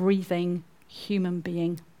 breathing human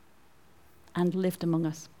being and lived among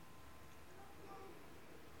us.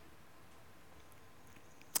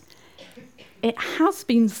 It has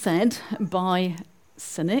been said by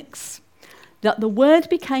cynics that the Word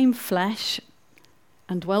became flesh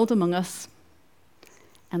and dwelled among us,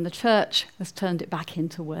 and the church has turned it back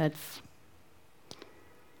into words.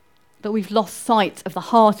 That we've lost sight of the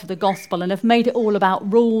heart of the gospel and have made it all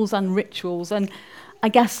about rules and rituals, and I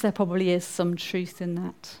guess there probably is some truth in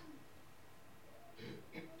that.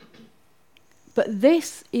 But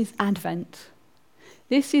this is Advent.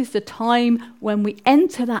 This is the time when we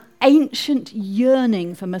enter that ancient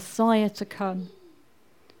yearning for Messiah to come.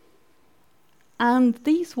 And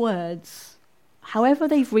these words, however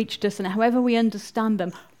they've reached us and however we understand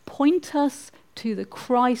them, point us to the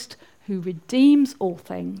Christ who redeems all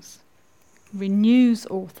things, renews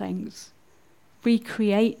all things,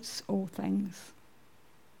 recreates all things.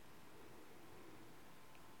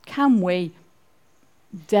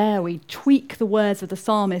 Dare we tweak the words of the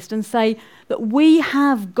psalmist and say that we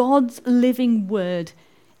have God's living word,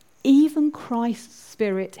 even Christ's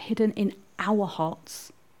Spirit hidden in our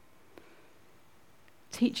hearts,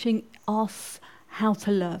 teaching us how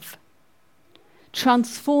to love,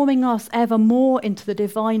 transforming us ever more into the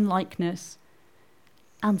divine likeness,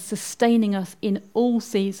 and sustaining us in all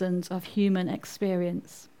seasons of human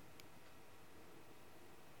experience.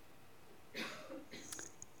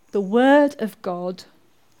 The Word of God,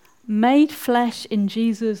 made flesh in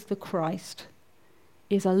Jesus the Christ,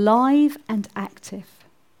 is alive and active.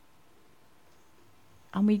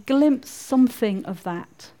 And we glimpse something of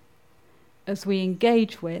that as we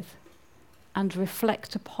engage with and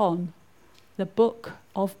reflect upon the book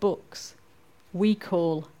of books we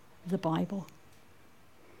call the Bible.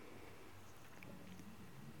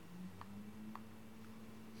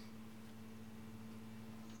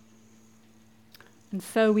 And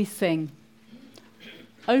so we sing,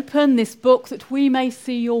 Open this book that we may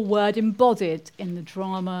see your word embodied in the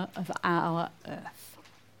drama of our earth.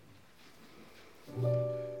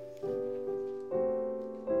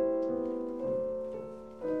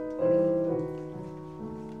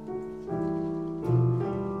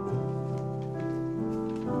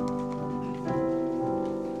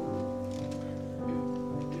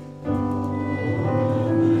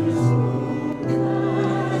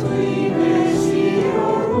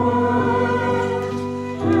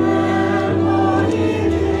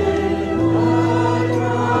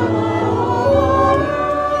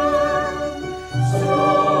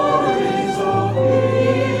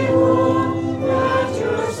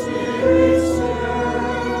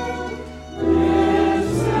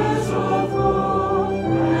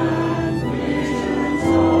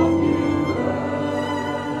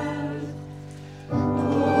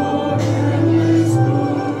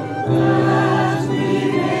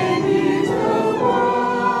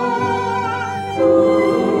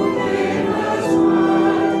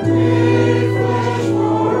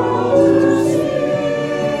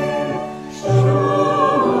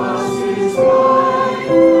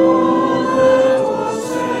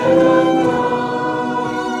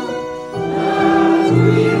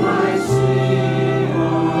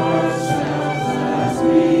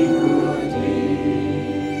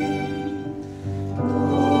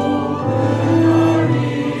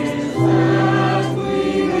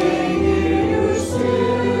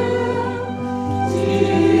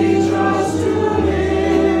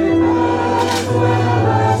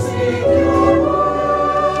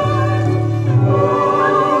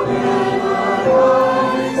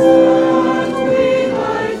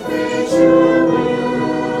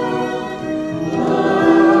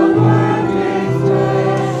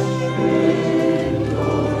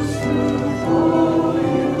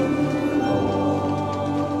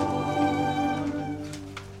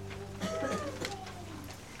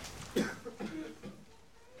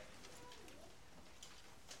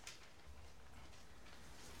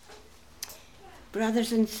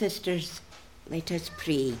 Brothers and sisters, let us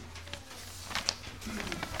pray.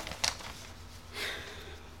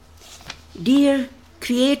 Dear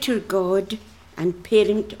Creator God and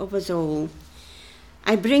Parent of us all,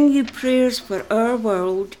 I bring you prayers for our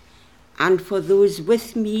world and for those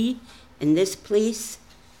with me in this place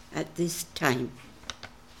at this time.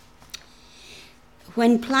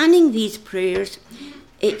 When planning these prayers,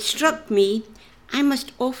 it struck me I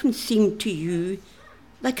must often seem to you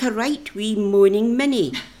like a right wee moaning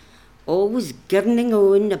Minnie, always gurning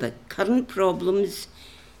on about current problems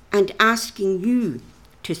and asking you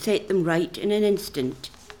to set them right in an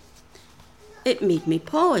instant. It made me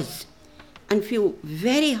pause and feel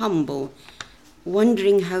very humble,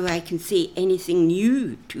 wondering how I can say anything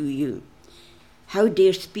new to you, how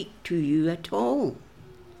dare speak to you at all.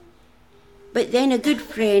 But then a good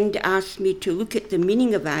friend asked me to look at the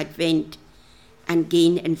meaning of Advent and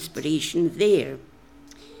gain inspiration there.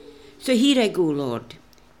 So here I go, Lord.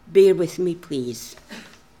 Bear with me, please.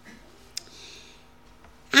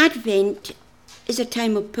 Advent is a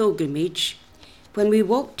time of pilgrimage when we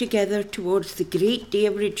walk together towards the great day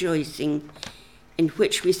of rejoicing in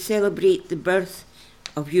which we celebrate the birth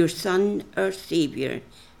of your Son, our Saviour,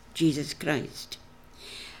 Jesus Christ.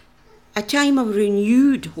 A time of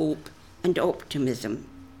renewed hope and optimism.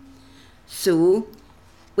 So,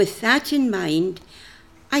 with that in mind,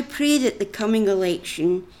 I pray that the coming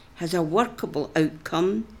election has a workable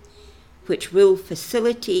outcome which will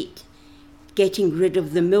facilitate getting rid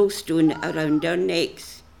of the millstone around our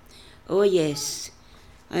necks. Oh yes,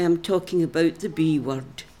 I am talking about the B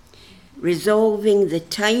word. Resolving the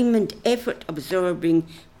time and effort absorbing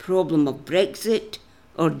problem of Brexit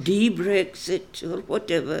or de-Brexit or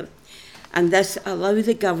whatever, and thus allow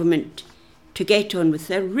the government to get on with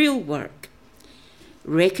their real work,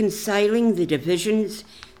 reconciling the divisions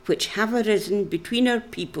which have arisen between our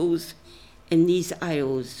peoples in these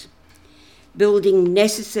isles, building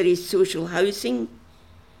necessary social housing,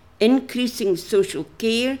 increasing social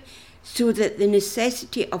care so that the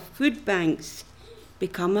necessity of food banks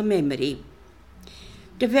become a memory,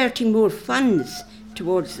 diverting more funds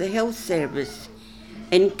towards the health service,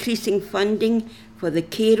 increasing funding for the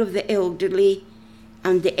care of the elderly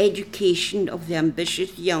and the education of the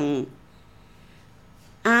ambitious young,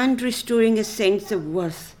 and restoring a sense of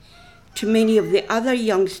worth to many of the other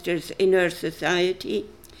youngsters in our society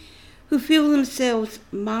who feel themselves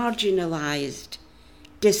marginalised,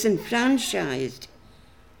 disenfranchised,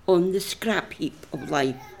 on the scrap heap of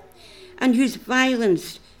life, and use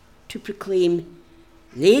violence to proclaim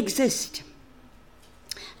they exist.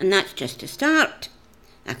 And that's just a start.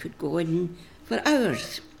 I could go on for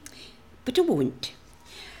hours, but I won't.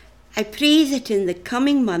 I pray that in the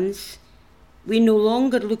coming months we no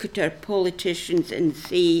longer look at our politicians and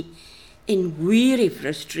say, in weary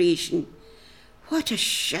frustration, what a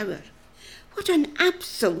shower, what an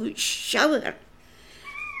absolute shower.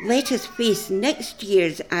 Let us face next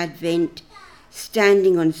year's Advent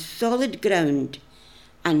standing on solid ground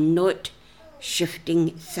and not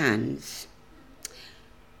shifting sands.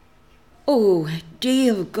 O day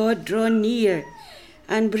of God, draw near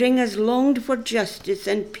and bring us longed for justice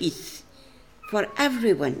and peace for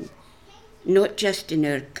everyone, not just in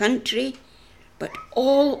our country, but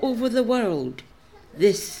all over the world.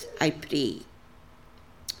 This I pray.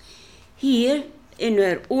 Here, in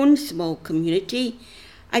our own small community,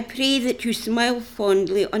 I pray that you smile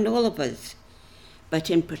fondly on all of us, but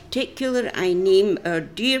in particular I name our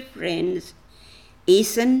dear friends,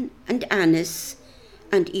 Asen and Annis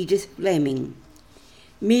and Edith Fleming.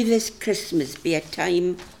 May this Christmas be a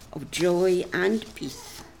time of joy and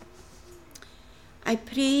peace. I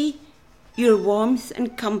pray your warmth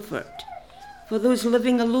and comfort for those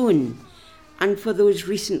living alone and for those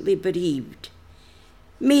recently bereaved.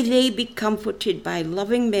 May they be comforted by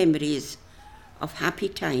loving memories of happy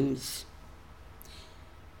times.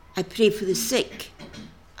 I pray for the sick,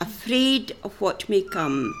 afraid of what may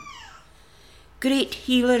come. Great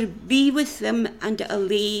Healer, be with them and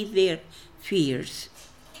allay their fears.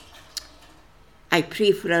 I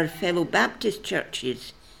pray for our fellow Baptist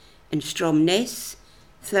churches in Stromness,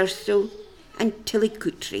 Thurso and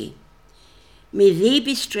Tillicoultry. May they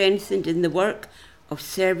be strengthened in the work of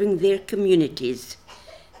serving their communities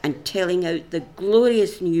and telling out the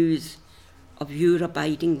glorious news of your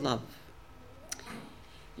abiding love.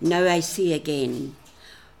 Now I say again,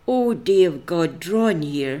 O day of God, draw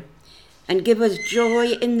near and give us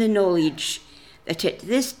joy in the knowledge that at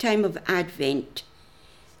this time of Advent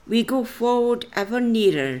we go forward ever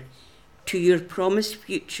nearer to your promised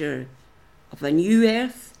future of a new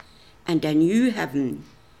earth and a new heaven,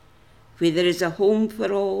 where there is a home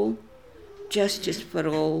for all, justice for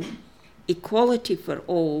all, equality for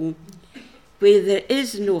all, where there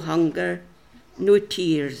is no hunger, no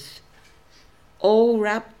tears, all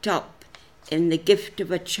wrapped up in the gift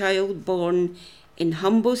of a child born in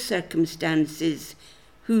humble circumstances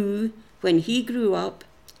who, when he grew up,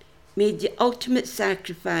 made the ultimate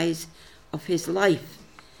sacrifice of his life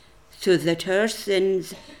so that our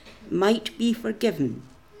sins might be forgiven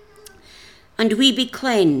and we be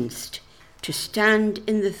cleansed to stand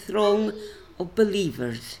in the throng of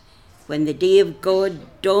believers when the day of God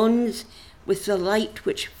dawns with the light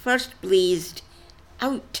which first blazed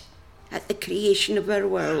out at the creation of our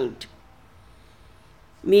world.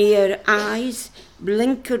 May our eyes,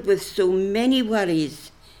 blinkered with so many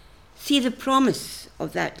worries, see the promise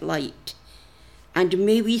of that light, and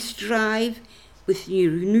may we strive with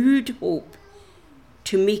renewed hope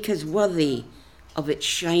to make us worthy of its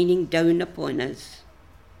shining down upon us.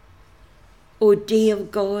 O day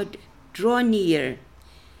of God, draw near,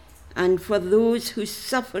 and for those who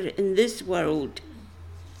suffer in this world,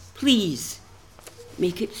 please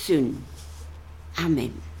make it soon.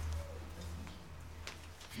 Amen.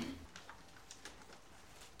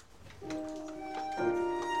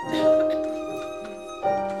 Blessed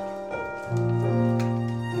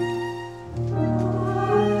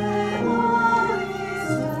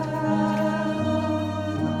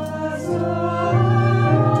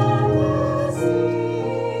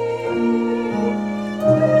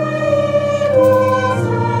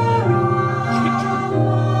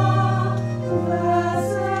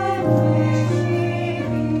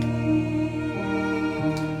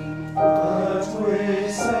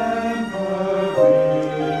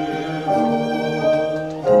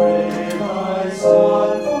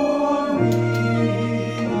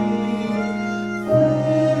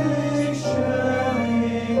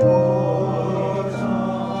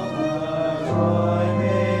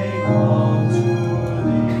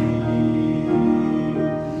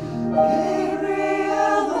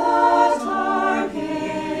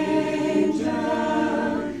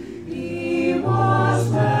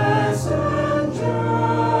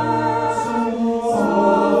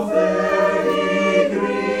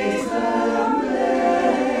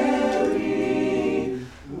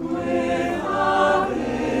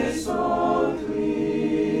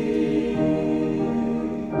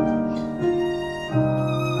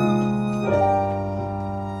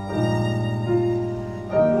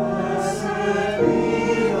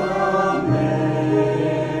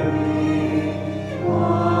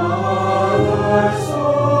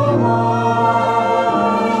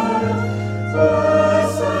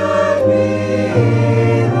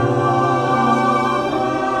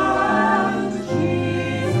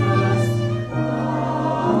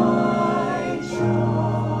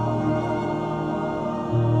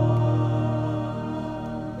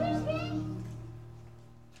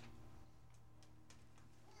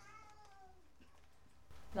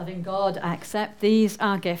Loving God, accept these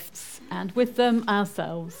our gifts, and with them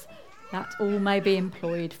ourselves, that all may be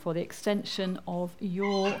employed for the extension of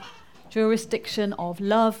your jurisdiction of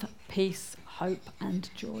love, peace, hope, and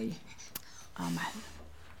joy. Amen.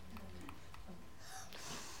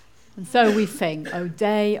 And so we sing, O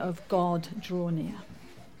day of God, draw near.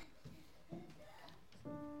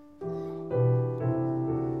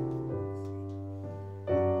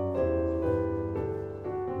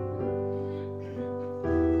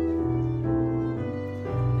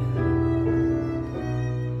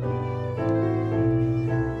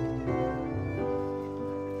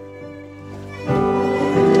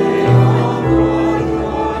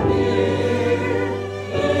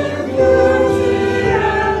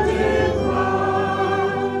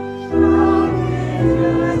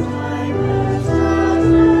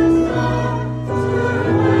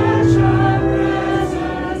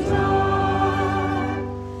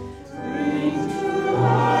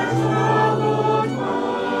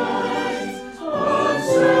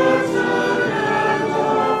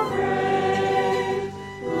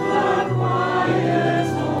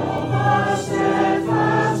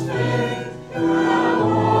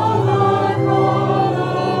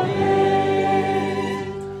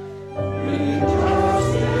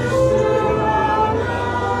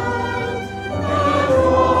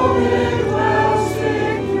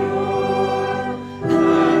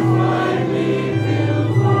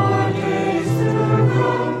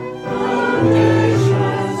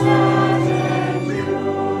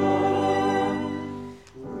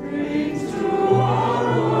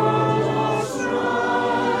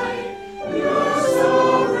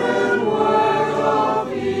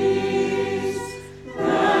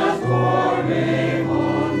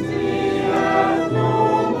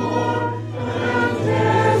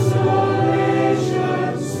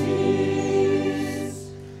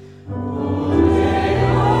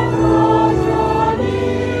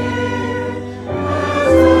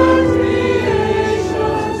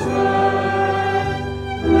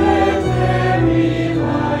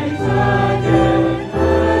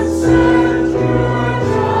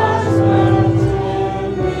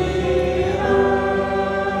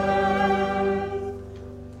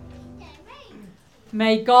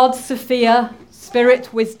 May God's Sophia,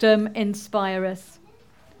 Spirit Wisdom inspire us.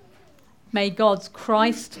 May God's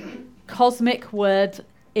Christ, cosmic word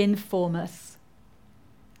inform us.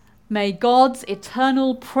 May God's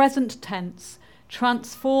eternal present tense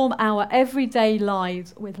transform our everyday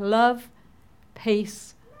lives with love,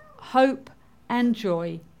 peace, hope, and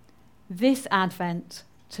joy this Advent,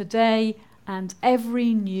 today, and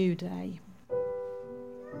every new day.